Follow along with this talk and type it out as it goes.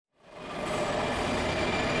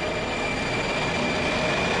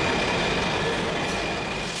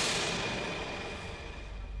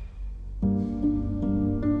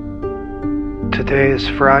Today is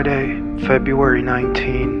Friday, February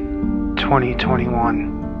 19,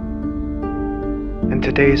 2021. And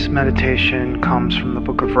today's meditation comes from the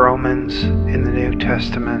book of Romans in the New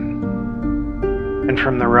Testament and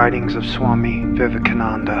from the writings of Swami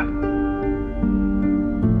Vivekananda.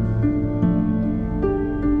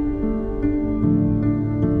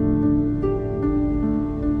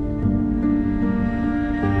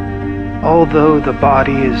 Although the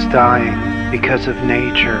body is dying because of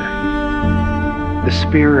nature, the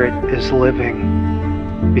spirit is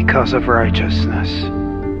living because of righteousness.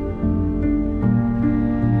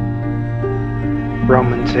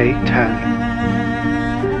 Romans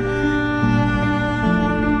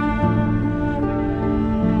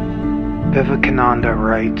 8:10. Vivekananda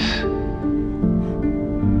writes,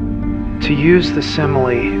 to use the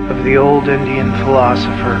simile of the old Indian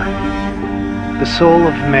philosopher, the soul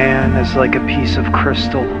of man is like a piece of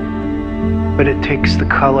crystal, but it takes the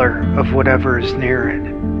color of whatever is near it.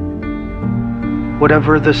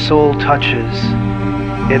 Whatever the soul touches,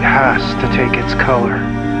 it has to take its color.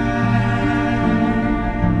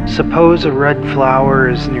 Suppose a red flower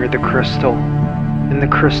is near the crystal, and the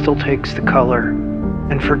crystal takes the color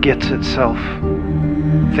and forgets itself,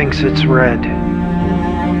 thinks it's red.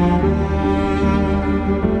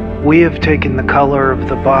 We have taken the color of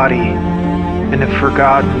the body and have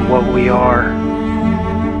forgotten what we are.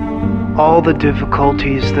 All the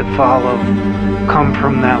difficulties that follow come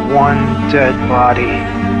from that one dead body.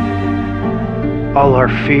 All our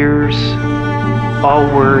fears, all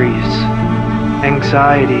worries,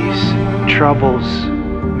 anxieties, troubles,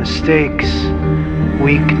 mistakes,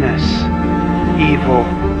 weakness, evil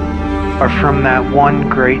are from that one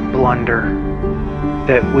great blunder,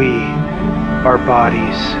 that we are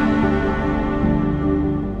bodies.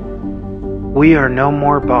 We are no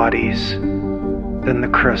more bodies than the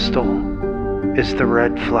crystal is the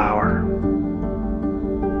red flower.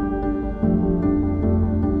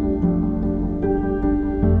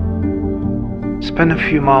 Spend a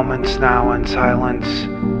few moments now in silence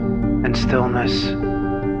and stillness,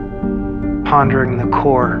 pondering the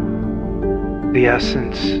core, the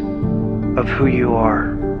essence of who you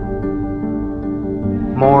are,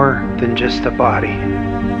 more than just a body.